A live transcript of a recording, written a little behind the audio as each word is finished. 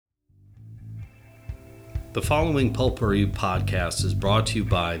The following Pulpery podcast is brought to you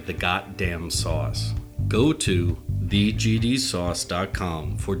by The Goddamn Sauce. Go to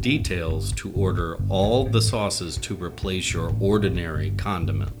thegdsauce.com for details to order all the sauces to replace your ordinary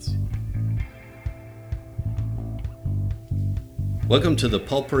condiments. Welcome to the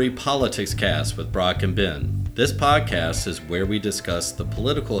Pulpery Politicscast with Brock and Ben. This podcast is where we discuss the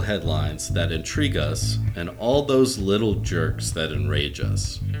political headlines that intrigue us and all those little jerks that enrage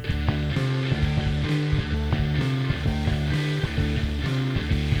us.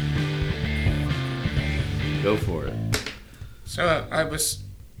 Go for it. So I was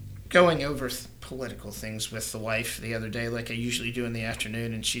going over political things with the wife the other day, like I usually do in the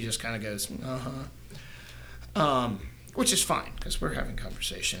afternoon, and she just kind of goes, which is fine, because we're having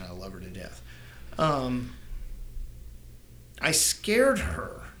conversation. I love her to death. I scared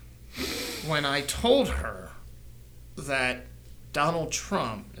her when I told her that Donald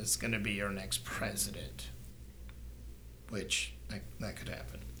Trump is going to be our next president, which that could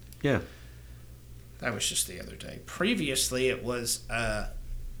happen. Yeah. That was just the other day. Previously, it was a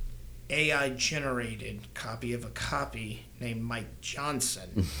AI-generated copy of a copy named Mike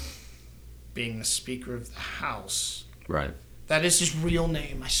Johnson being the Speaker of the House. Right. That is his real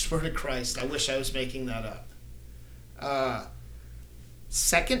name. I swear to Christ. I wish I was making that up.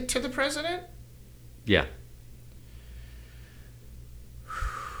 Second to the president? Yeah.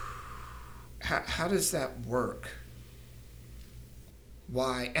 How does that work?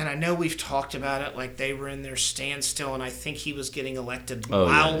 Why? And I know we've talked about it, like they were in their standstill, and I think he was getting elected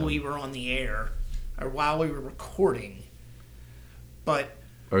while we were on the air, or while we were recording. But...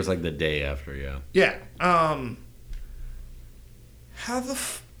 Or it's like the day after, yeah. Yeah. How the...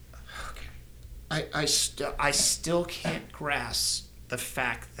 Okay. I still can't grasp the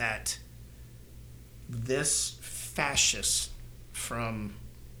fact that this fascist from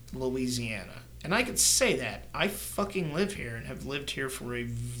Louisiana... And I could say that. I fucking live here and have lived here for a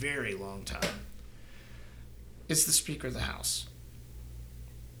very long time. It's the Speaker of the House.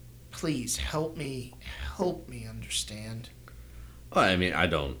 Please help me understand. Well, I mean, I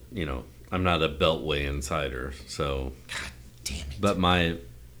don't, I'm not a Beltway insider, so. God damn it. But my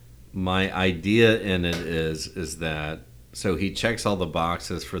idea in it is that, so he checks all the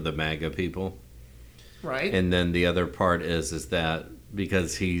boxes for the MAGA people. Right. And then the other part is that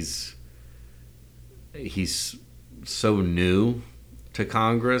because he's so new to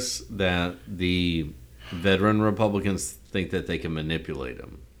Congress that the veteran Republicans think that they can manipulate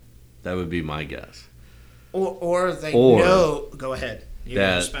him. That would be my guess. Or they know... Go ahead. You were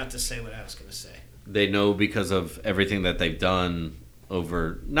just about to say what I was going to say. They know because of everything that they've done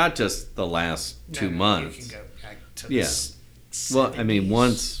over not just the last 2 months. You can go back to the 70s. Well, I mean,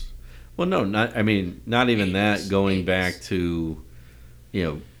 once... Well, no, not even 80s, that. Going 80s. Back to,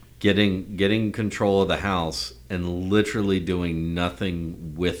 getting control of the House and literally doing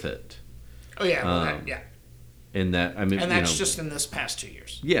nothing with it. Oh yeah, yeah. And that and that's just in this past 2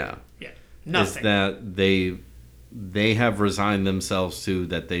 years. Yeah, yeah, nothing. Is that they have resigned themselves to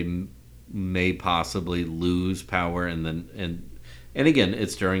that they may possibly lose power, and again,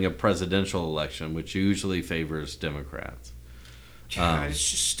 it's during a presidential election, which usually favors Democrats. Yeah, it's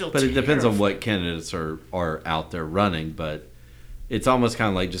just still. But it depends on what candidates are out there running, but. It's almost kind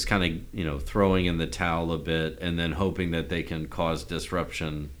of like just throwing in the towel a bit and then hoping that they can cause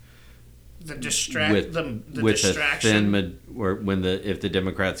disruption. The distraction. If the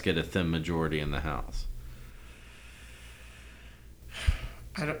Democrats get a thin majority in the House.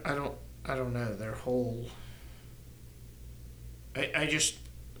 I don't know their whole. I just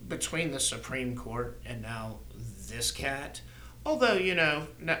between the Supreme Court and now this cat. Although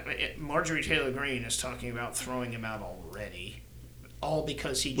Marjorie Taylor Greene is talking about throwing him out already. All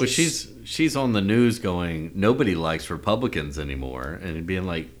because he just... Well, she's on the news going, nobody likes Republicans anymore, and being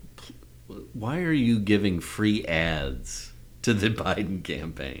like, why are you giving free ads to the Biden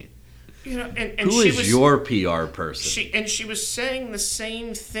campaign? And who is your PR person? She was saying the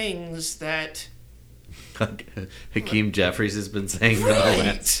same things that Hakeem Jeffries has been saying for the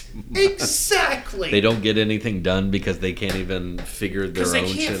last month. Exactly. They don't get anything done because they can't even figure their own shit out.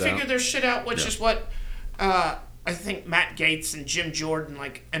 Because they can't figure their shit out, which is what... I think Matt Gaetz and Jim Jordan,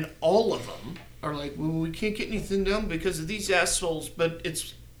 and all of them are like, well, we can't get anything done because of these assholes, but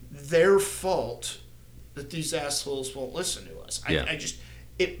it's their fault that these assholes won't listen to us. Yeah.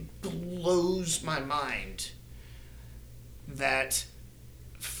 It blows my mind that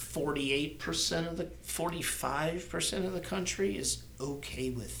 45% of the country is okay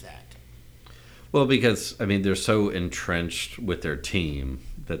with that. Well, because, they're so entrenched with their team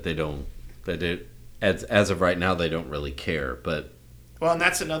that as of right now, they don't really care. But Well, and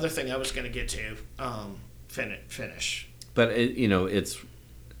that's another thing I was going to get to. finish. But it's,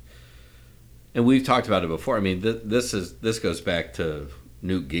 and we've talked about it before. I mean, this goes back to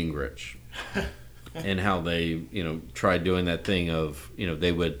Newt Gingrich and how they tried doing that thing of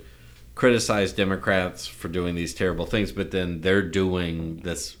they would criticize Democrats for doing these terrible things, but then they're doing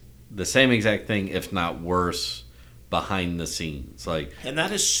the same exact thing, if not worse, behind the scenes. And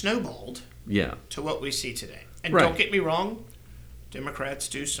that has snowballed to what we see today. And don't get me wrong, Democrats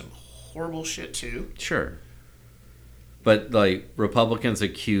do some horrible shit too. Sure. But Republicans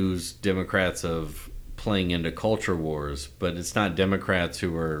accuse Democrats of playing into culture wars, but it's not Democrats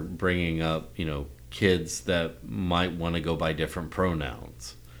who are bringing up, kids that might want to go by different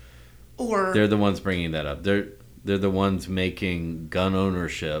pronouns. Or they're the ones bringing that up. They're the ones making gun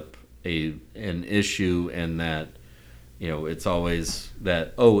ownership an issue, and that it's always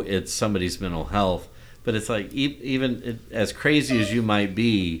that it's somebody's mental health. But it's even as crazy as you might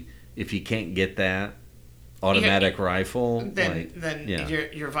be, if you can't get that automatic rifle, then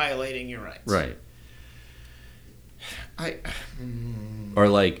you're violating your rights. Right.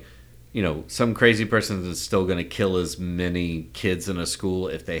 Or some crazy person is still going to kill as many kids in a school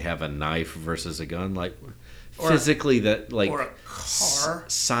if they have a knife versus a gun. Physically, or a car.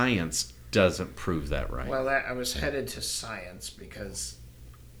 Science doesn't prove that, right? Well, I was headed to science because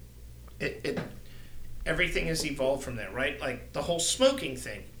everything has evolved from there, right? Like the whole smoking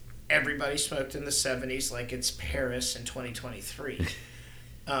thing. Everybody smoked in the 70s like it's Paris in 2023.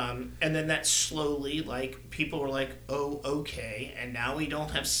 And then that slowly, people were like, oh, okay. And now we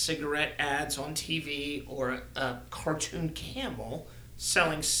don't have cigarette ads on TV or a cartoon camel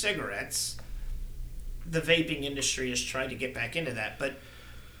selling cigarettes. The vaping industry has tried to get back into that. But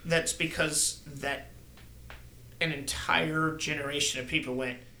that's because an entire generation of people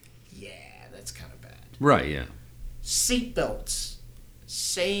went, yeah, that's kind of bad. Right, yeah. Seatbelts.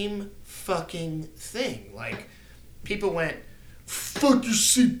 Same fucking thing. People went, fuck your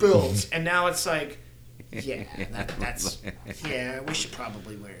seatbelts. And now it's yeah, we should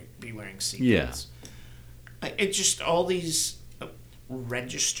probably be wearing seatbelts. Yeah. It's just all these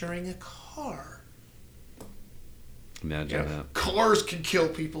registering a car. Imagine that. Cars can kill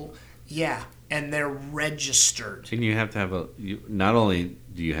people. Yeah, and they're registered. And you have to have not only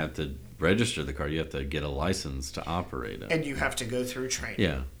do you have to register the car, you have to get a license to operate it. And you have to go through training.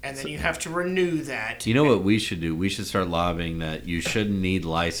 Yeah. And then you have to renew that. You know what we should do? We should start lobbying that you shouldn't need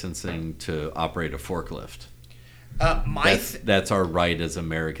licensing to operate a forklift. That's our right as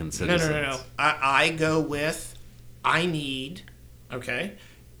American citizens. No. I go with, I need,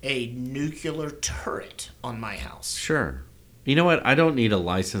 a nuclear turret on my house. Sure. You know what? I don't need a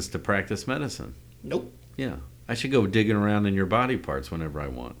license to practice medicine. Nope. Yeah. I should go digging around in your body parts whenever I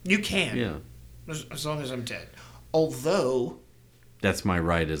want. You can. Yeah. As long as I'm dead. Although... That's my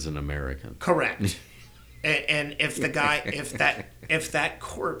right as an American. Correct. and if the guy... If that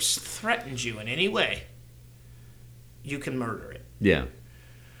corpse threatens you in any way, you can murder it. Yeah.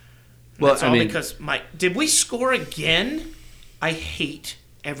 Well, that's all because... Did we score again? I hate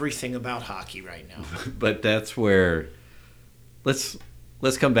everything about hockey right now. But that's where...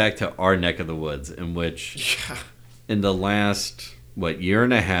 Let's come back to our neck of the woods, in which, in the last year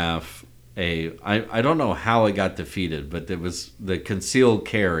and a half, I don't know how it got defeated, but there was the concealed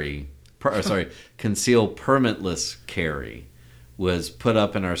permitless carry was put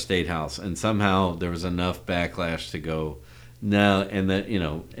up in our state house, and somehow there was enough backlash to go no, and that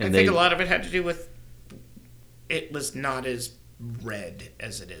I think a lot of it had to do with it was not as red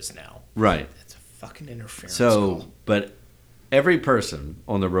as it is now. Right. That's a fucking interference. But every person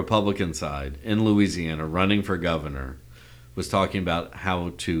on the Republican side in Louisiana running for governor was talking about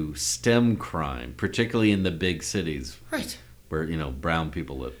how to stem crime, particularly in the big cities, right, where brown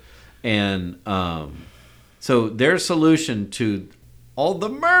people live. And so their solution to all the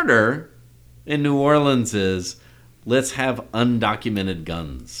murder in New Orleans is let's have undocumented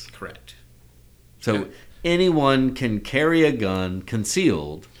guns. Correct. So anyone can carry a gun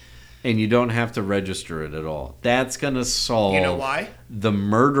concealed, and you don't have to register it at all. That's going to solve the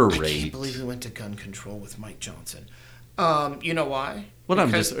murder rate. I can't believe we went to gun control with Mike Johnson. You know why? Well,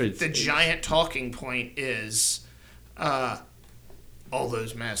 because the giant talking point is all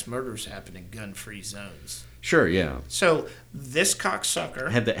those mass murders happen in gun-free zones. Sure, yeah. So this cocksucker...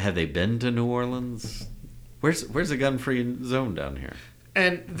 Have they been to New Orleans? Where's a gun-free zone down here?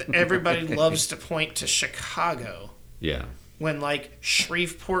 And everybody loves to point to Chicago. Yeah. When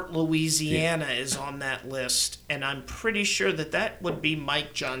Shreveport, Louisiana is on that list, and I'm pretty sure that would be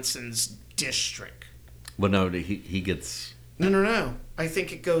Mike Johnson's district. Well, no, he gets... No. I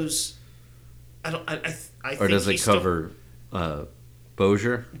think it goes... I think or does it cover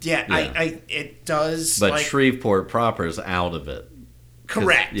exposure. Yeah. It does. But like, Shreveport proper is out of it.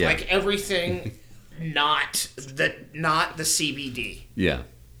 Correct. Yeah. Like everything, not the CBD. Yeah.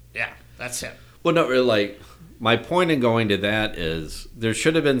 Yeah, that's it. Well, no, really, like, my point in going to that is there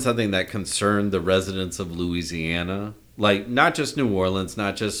should have been something that concerned the residents of Louisiana. Like, not just New Orleans,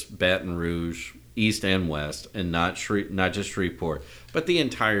 not just Baton Rouge, East and West, and not just Shreveport, but the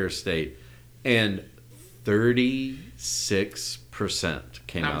entire state. And 36%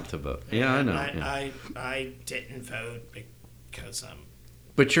 came out to vote. Yeah, I know. I didn't vote because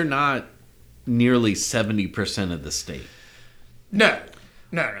But you're not nearly 70% of the state. No.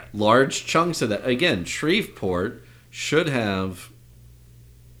 Large chunks of that. Again, Shreveport should have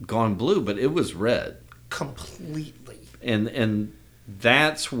gone blue, but it was red. Completely. And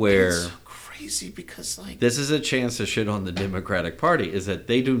that's where... It's so crazy because, like... This is a chance to shit on the Democratic Party, is that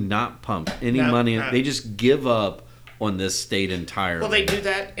they do not pump any money. They just give up on this state entirely. Well, they do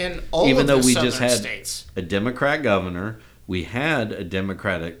that in all Even of though the we southern just had states. a Democrat governor, we had a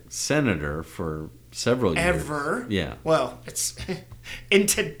Democratic senator for several years. Ever. Yeah. Well, it's... In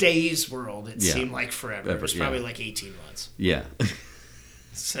today's world, it Yeah. seemed like forever. It was probably like 18 months. Yeah.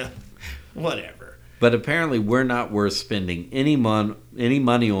 So, whatever. But apparently we're not worth spending any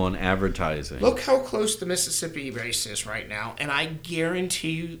money on advertising. Look how close the Mississippi race is right now, and I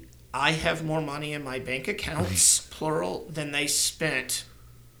guarantee you I have more money in my bank accounts, plural, than they spent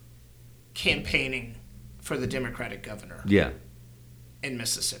campaigning for the Democratic governor Yeah. in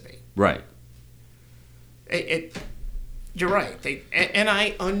Mississippi. Right. You're right. And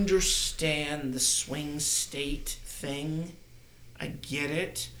I understand the swing state thing. I get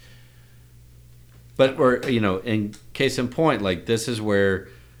it. But in case in point, like, this is where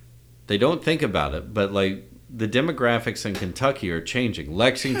they don't think about it, but like the demographics in Kentucky are changing.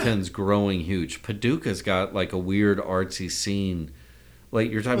 Lexington's growing huge. Paducah's got like a weird artsy scene. Like,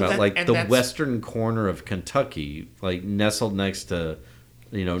 you're talking about like the western corner of Kentucky, like nestled next to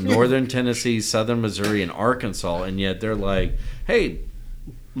northern Tennessee, southern Missouri, and Arkansas, and yet they're like, hey,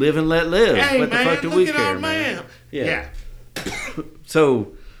 live and let live. Hey, what man, the fuck do look we at care, our man? Yeah.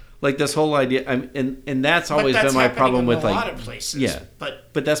 So, like, this whole idea, and that's always been my problem with, like, a lot of places. Yeah,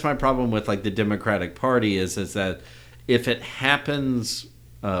 but that's my problem with, like, the Democratic Party is that if it happens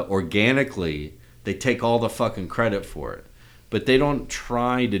organically, they take all the fucking credit for it, but they don't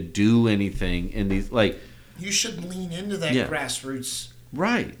try to do anything in these, like. You should lean into that grassroots.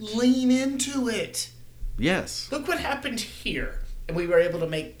 Right. Lean into it. Yes. Look what happened here. And we were able to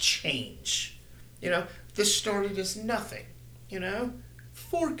make change. This started as nothing.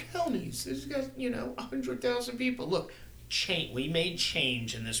 4 counties. It's got, 100,000 people. Look, we made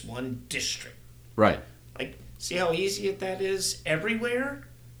change in this one district. Right. Like, see how easy that is everywhere?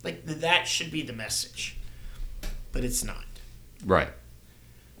 Like, that should be the message. But it's not. Right.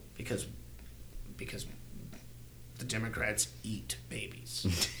 Because the Democrats eat babies.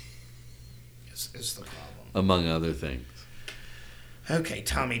 is the problem. Among other things. Okay,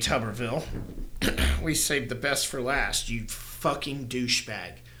 Tommy Tubberville. We saved the best for last, you fucking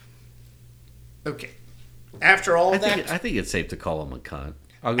douchebag. Okay. After all I that... I think it's safe to call him a cunt.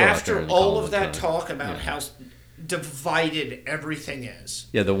 I'll go after out there and all call of him that a cunt. talk about how divided everything is.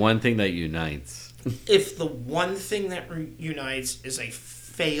 Yeah, the one thing that unites. If the one thing that unites is a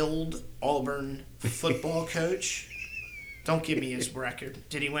failed Auburn football coach... Don't give me his record.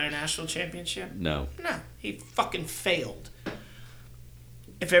 Did he win a national championship? No. No, he fucking failed.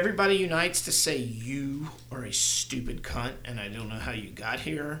 If everybody unites to say you are a stupid cunt and I don't know how you got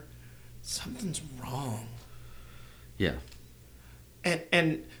here, something's wrong. Yeah.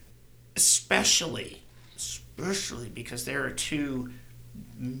 And especially because there are 2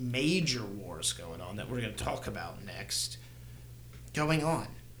 major wars going on that we're going to talk about next, going on,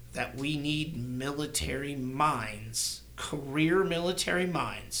 that we need military minds, career military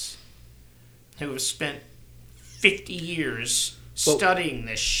minds, who have spent 50 years studying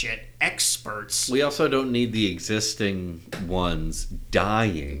this shit, experts. We also don't need the existing ones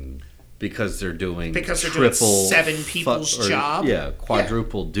dying because they're doing triple 7 people's job. Yeah,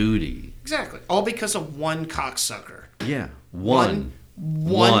 quadruple duty. Exactly. All because of one cocksucker. Yeah, one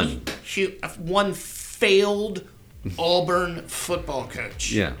failed Auburn football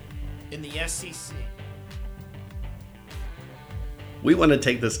coach. Yeah. In the SEC. We want to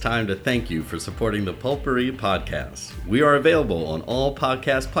take this time to thank you for supporting the Pulpery Podcast. We are available on all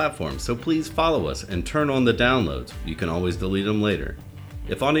podcast platforms, so please follow us and turn on the downloads. You can always delete them later.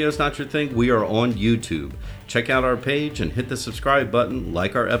 If audio is not your thing, we are on YouTube. Check out our page and hit the subscribe button,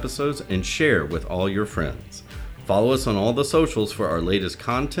 like our episodes, and share with all your friends. Follow us on all the socials for our latest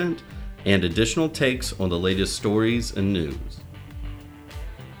content and additional takes on the latest stories and news.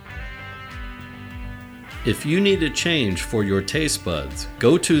 If you need a change for your taste buds,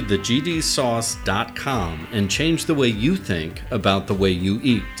 go to thegdsauce.com and change the way you think about the way you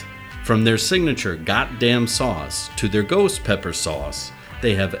eat. From their signature goddamn sauce to their ghost pepper sauce,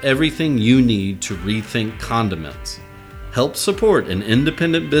 they have everything you need to rethink condiments. Help support an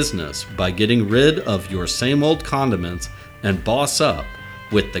independent business by getting rid of your same old condiments and boss up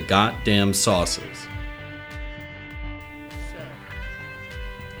with the goddamn sauces.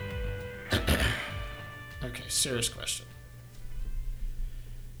 Okay, serious question.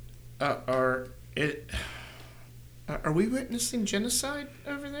 Are we witnessing genocide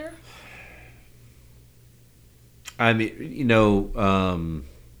over there? I mean,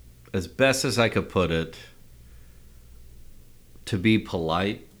 as best as I could put it, to be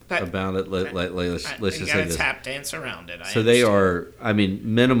polite about it, let's just say this. Tap dance around it. They are,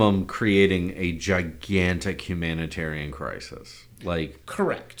 minimum creating a gigantic humanitarian crisis.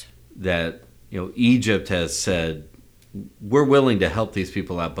 Correct. That, Egypt has said, we're willing to help these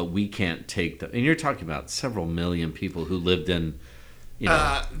people out, but we can't take them. And you're talking about several million people who lived in,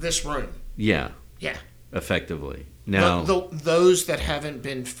 this room. Yeah. Yeah. Effectively. Now, those that haven't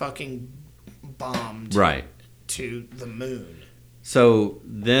been fucking bombed right to the moon. So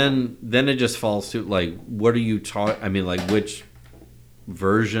then it just falls to what are you talking? Which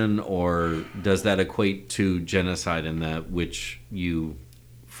version, or does that equate to genocide in that which you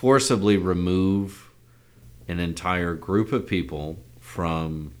forcibly remove an entire group of people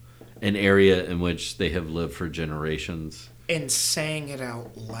from an area in which they have lived for generations and saying it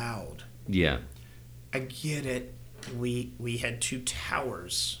out loud? Yeah, I get it. We had 2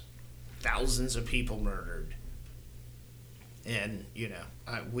 towers, thousands of people murdered. And,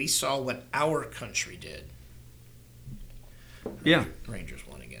 we saw what our country did. Yeah. Rangers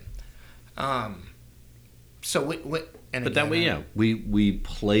won again. So, we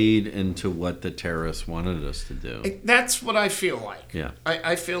played into what the terrorists wanted us to do. That's what I feel like. Yeah.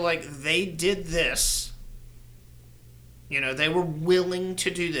 I feel like they did this. They were willing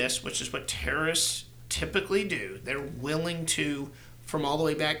to do this, which is what terrorists typically do. They're willing to, from all the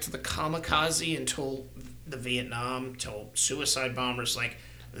way back to the kamikaze until the Vietnam, till suicide bombers,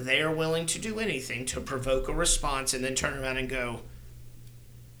 they are willing to do anything to provoke a response and then turn around and go,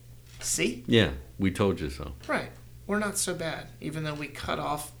 see? Yeah, we told you so. Right. We're not so bad, even though we cut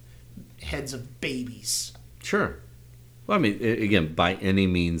off heads of babies. Sure. Well, again, by any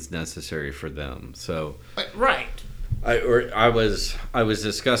means necessary for them. So, right. I was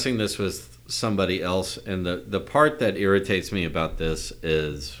discussing this with somebody else, and the part that irritates me about this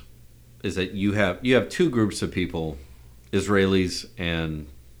is that you have 2 groups of people, Israelis and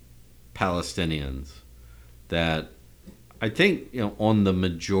Palestinians, that I think on the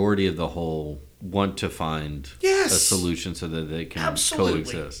majority of the whole want to find a solution so that they can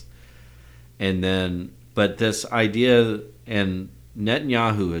coexist. And then, but this idea, and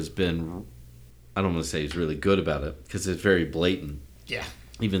Netanyahu has been, I don't want to say he's really good about it because it's very blatant. Yeah.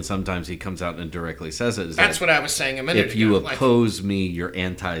 Even sometimes he comes out and directly says it. That's what I was saying a minute ago. If you oppose me, you're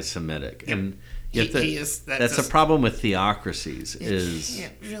anti-Semitic. Yep. And that's a problem with theocracies. You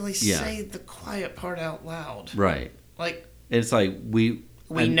can't really say the quiet part out loud. Right. It's we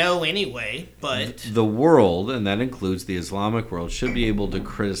know anyway, but the world, and that includes the Islamic world, should be able to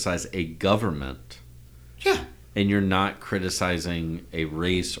criticize a government. Yeah. And you're not criticizing a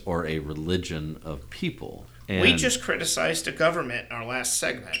race or a religion of people. And we just criticized a government in our last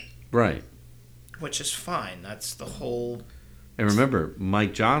segment. Right. Which is fine. That's the whole... And remember,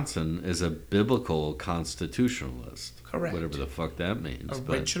 Mike Johnson is a biblical constitutionalist. Correct. Whatever the fuck that means.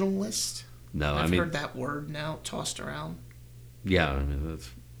 Originalist? No, I've heard that word now tossed around. Yeah,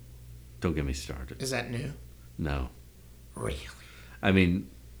 don't get me started. Is that new? No. Really?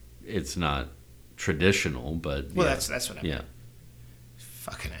 It's not traditional, but... Well, that's what I mean. Yeah.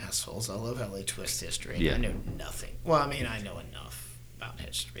 Fucking assholes. I love how they twist history. Yeah. I know nothing. Well, I know enough about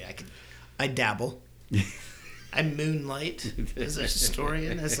history. I dabble. I moonlight as a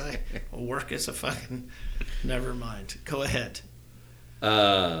historian as I work as a fucking... Never mind. Go ahead.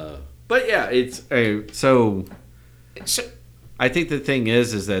 But yeah, it's... So I think the thing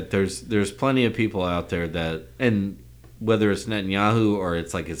is that there's plenty of people out there that... And whether it's Netanyahu or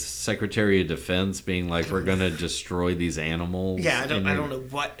it's his Secretary of Defense being we're going to destroy these animals. Yeah, I don't know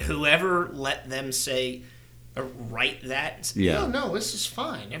whoever let them say or write that. Yeah. No, this is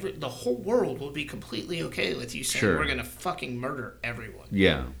fine. The whole world will be completely okay with you saying we're going to fucking murder everyone.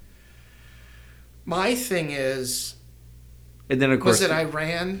 Yeah. My thing is, and then of course was it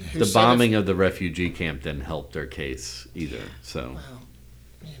Iran? The bombing of the refugee camp didn't help their case either. So, well,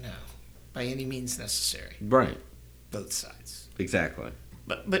 by any means necessary. Right. Both sides. Exactly.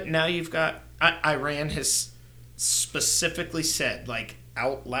 But now you've got Iran has specifically said, like,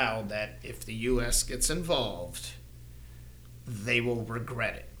 out loud, that if the U.S. gets involved, they will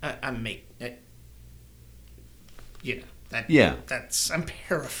regret it. I'm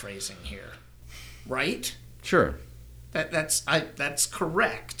paraphrasing here, right? Sure. That's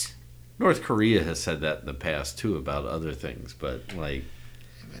correct. North Korea has said that in the past too about other things, but like,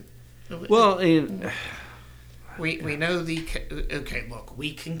 well, we know okay. Look,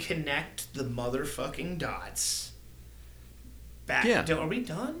 we can connect the motherfucking dots. Back. Yeah. Are we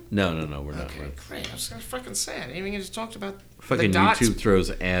done? No, we're not. Okay, great. I was gonna fucking say it. I didn't even just talked about fucking the dots. YouTube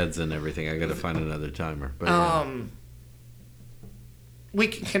throws ads and everything. I got to find another timer. But, we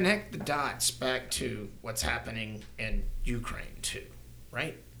can connect the dots back to what's happening in Ukraine too,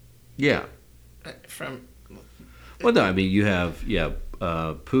 right? Yeah. Well, no, I mean you have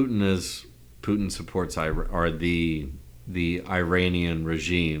Putin supports the Iranian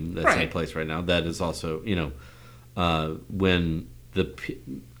regime that's in place right now. That is also when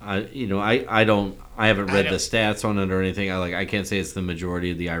I haven't read the stats on it or anything. I can't say it's the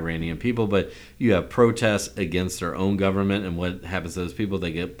majority of the Iranian people, but you have protests against their own government, and what happens to those people?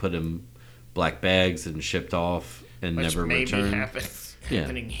 They get put in black bags and shipped off and never returned.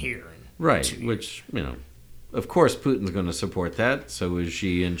 Happening here. Right, which, of course Putin's going to support that. So is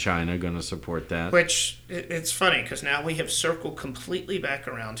Xi in China going to support that? Which, it's funny, because now we have circled completely back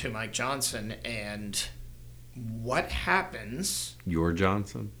around to Mike Johnson, and what happens... Your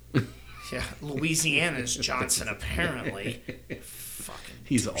Johnson? Yeah, Louisiana's Johnson, apparently. Fucking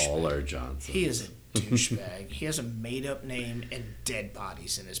He's douchebag. All our Johnson. He is a douchebag. He has a made-up name and dead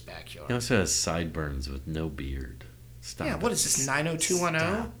bodies in his backyard. He also has sideburns with no beard. Stop. Yeah, what is this,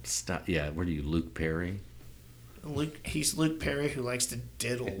 90210? Stop. Yeah, what are you, Luke Perry? He's Luke Perry who likes to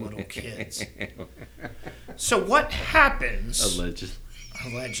diddle little kids. So what happens...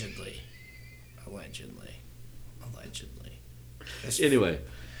 Allegedly. Anyway.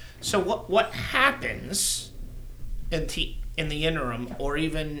 So what happens in the interim, or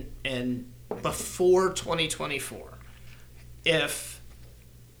even before 2024, if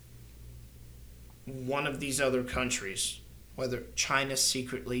one of these other countries, whether China's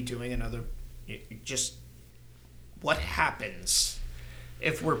secretly doing another, just what happens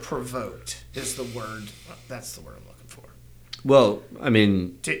if we're provoked is the word. That's the word I'm looking for. Well, I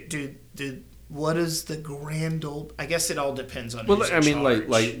mean, what is the grand old? I guess it all depends on. Well, I mean,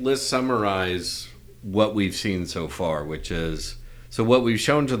 like let's summarize what we've seen so far, which is what we've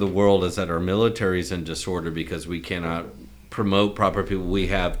shown to the world is that our military is in disorder because we cannot promote proper people. We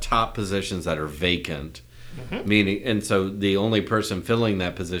have top positions that are vacant, meaning, and so the only person filling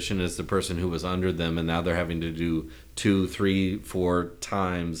that position is the person who was under them, and now they're having to do 2, 3, 4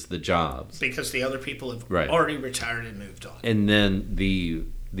 times the jobs because the other people have already retired and moved on. And then the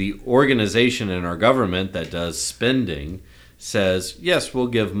organization in our government that does spending says, yes, we'll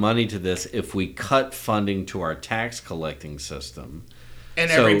give money to this if we cut funding to our tax collecting system. And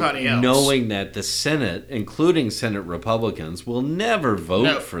everybody else. Knowing that the Senate, including Senate Republicans, will never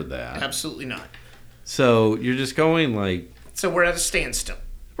vote for that. Absolutely not. So you're just going like... So we're at a standstill.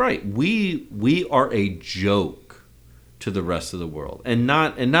 Right. We are a joke to the rest of the world. And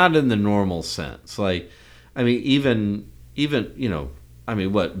not in the normal sense. Like, I mean, even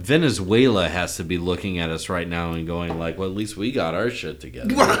what Venezuela has to be looking at us right now and going like, well, at least we got our shit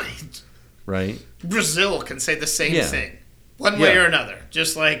together. Right? Brazil can say the same thing. One way or another.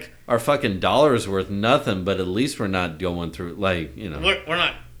 Just like... Our fucking dollar's worth nothing, but at least we're not going through, like, We're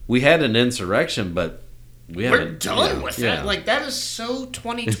not... We had an insurrection, but we're done with that. Like, that is so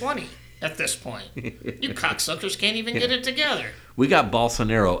 2020 at this point. You cocksuckers can't even get it together. We got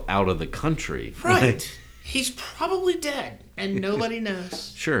Bolsonaro out of the country. Right. He's probably dead, and nobody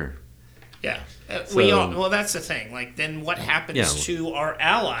knows. Sure. Yeah. We all. Well, that's the thing. Like, then what happens to our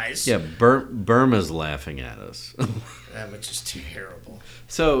allies? Yeah, Burma's laughing at us. Which is terrible.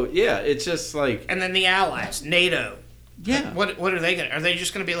 So, yeah, it's just like... And then the allies, NATO. Yeah. What are they going to... Are they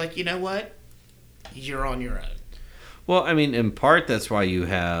just going to be like, you know what? You're on your own. Well, I mean, in part, that's why you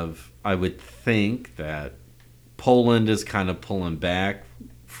have... I would think that Poland is kind of pulling back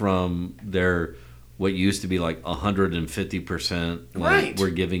from their... what used to be like 150%. Like, we're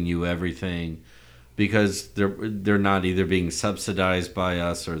giving you everything. Because they're not either being subsidized by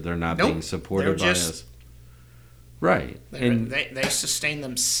us or they're not being supported by us. Right. They sustain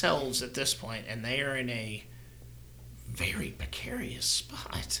themselves at this point, and they are in a very precarious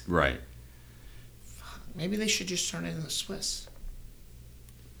spot. Right. Maybe they should just turn into the Swiss.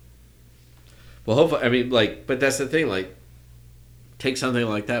 Well, hopefully, I mean, like, but that's the thing, like, take something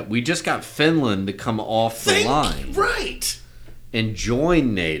like that. We just got Finland to come off the line. Right. and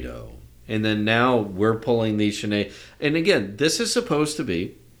join NATO. And then now we're pulling these shenanigans. And again, this is supposed to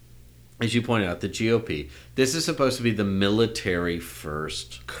be, as you point out, the GOP. This is supposed to be the military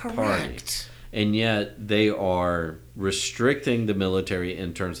first party. And yet they are restricting the military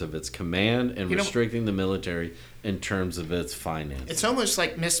in terms of its command and restricting the military in terms of its finances. It's almost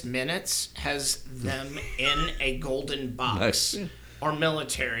like Miss Minutes has them in a golden box, our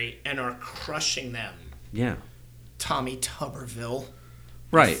military, and are crushing them. Yeah. Tommy Tubberville.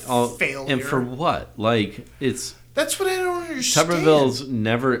 Right. Failure. And for what? Like, it's... That's what I don't understand. Tubberville's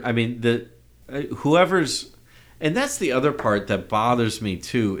never... I mean, whoever's... And that's the other part that bothers me,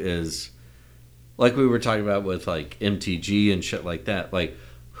 too, is... Like we were talking about with, like, MTG and shit like that. Like,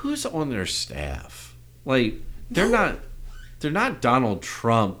 who's on their staff? Like, they're not Donald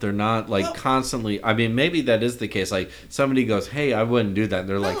Trump. They're not, like, constantly... I mean, maybe that is the case. Like, somebody goes, hey, I wouldn't do that. And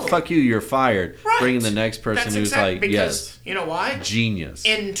they're like, fuck you, you're fired. Right. Bringing the next person who's like, because, yes. You know why? Genius.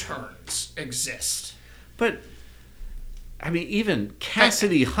 Interns exist. But... I mean, even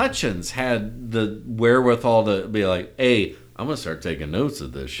Cassidy Hutchins had the wherewithal to be like, hey, I'm going to start taking notes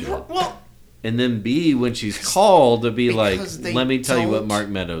of this shit. Well... And then B, when she's called, to be like, let me tell you what Mark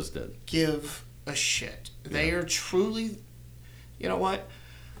Meadows did. Give a shit. They are truly, you know what?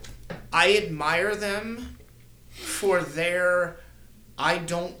 I admire them for their I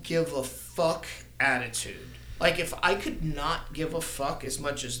don't give a fuck attitude. Like, if I could not give a fuck as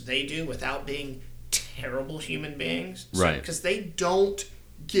much as they do without being terrible human beings. Right. Because they don't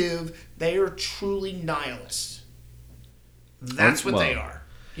give, they are truly nihilists. That's what they are.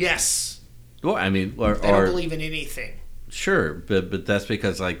 Yes. Well, I mean, they don't believe in anything. Sure, but that's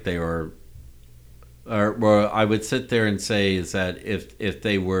because like they are. Or I would sit there and say is that if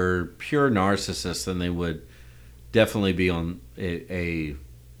they were pure narcissists, then they would definitely be on a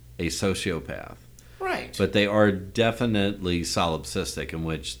sociopath. Right. But they are definitely solipsistic, in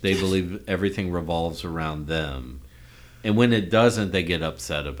which they believe everything revolves around them, and when it doesn't, they get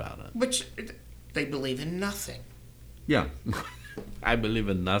upset about it. Which they believe in nothing. Yeah. I believe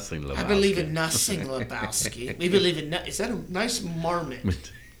in nothing, Lebowski. I believe in nothing, Lebowski. We believe in Is that a nice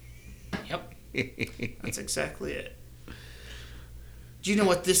marmot? Yep. That's exactly it. Do you know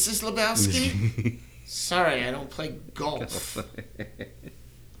what this is, Lebowski? Sorry, I don't play golf.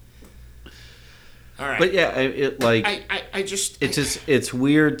 All right. But yeah, it's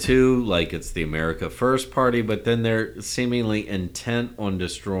weird too. Like, it's the America First Party, but then they're seemingly intent on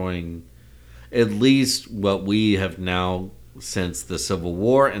destroying at least what we have now, since the Civil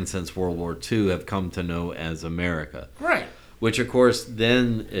War and since World War II, have come to know as America. Right. Which, of course,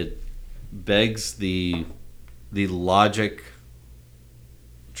 then it begs the logic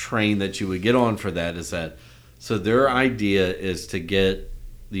train that you would get on for that is that, so their idea is to get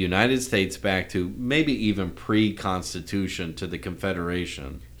the United States back to maybe even pre-Constitution to the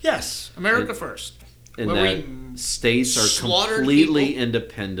Confederation. Yes, America first. And that states are completely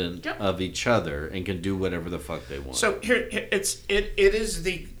independent of each other and can do whatever the fuck they want. So here, it is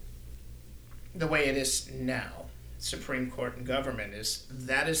the way it is now. Supreme Court and government is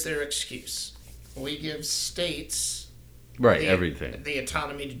their excuse. We give states everything, the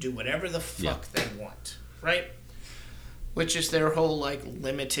autonomy to do whatever the fuck they want, right? Which is their whole like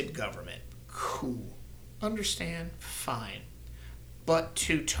limited government. Cool, understand, fine, but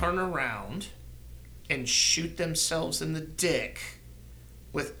to turn around and shoot themselves in the dick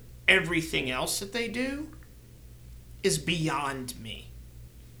with everything else that they do is beyond me.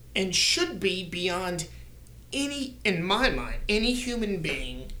 And should be beyond any, in my mind, any human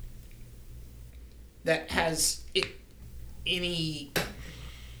being that has any,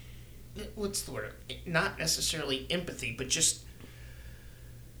 what's the word? Not necessarily empathy, but just,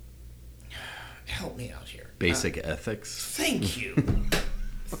 help me out here. Basic ethics. Thank you.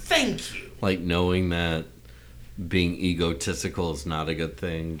 Thank you. Like knowing that being egotistical is not a good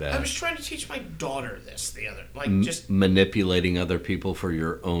thing. That I was trying to teach my daughter this the other, just manipulating other people for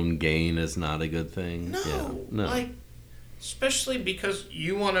your own gain is not a good thing. No, like, especially because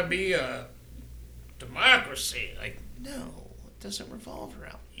you want to be a democracy. Like, no, it doesn't revolve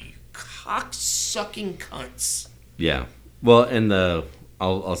around you cock-sucking cunts. Yeah. Well, and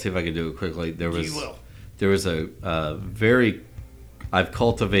I'll see if I can do it quickly. There was a very. I've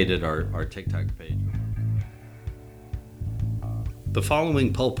cultivated our TikTok page. The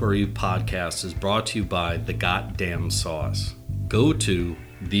following Pulpery podcast is brought to you by The Goddamn Sauce. Go to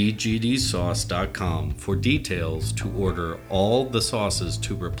thegdsauce.com for details to order all the sauces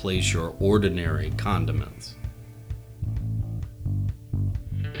to replace your ordinary condiments.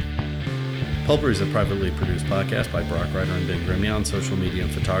 Pulpery is a privately produced podcast by Brock Ryder and Ben Grimmy, on social media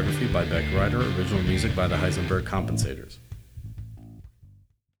and photography by Beck Ryder, original music by the Heisenberg Compensators.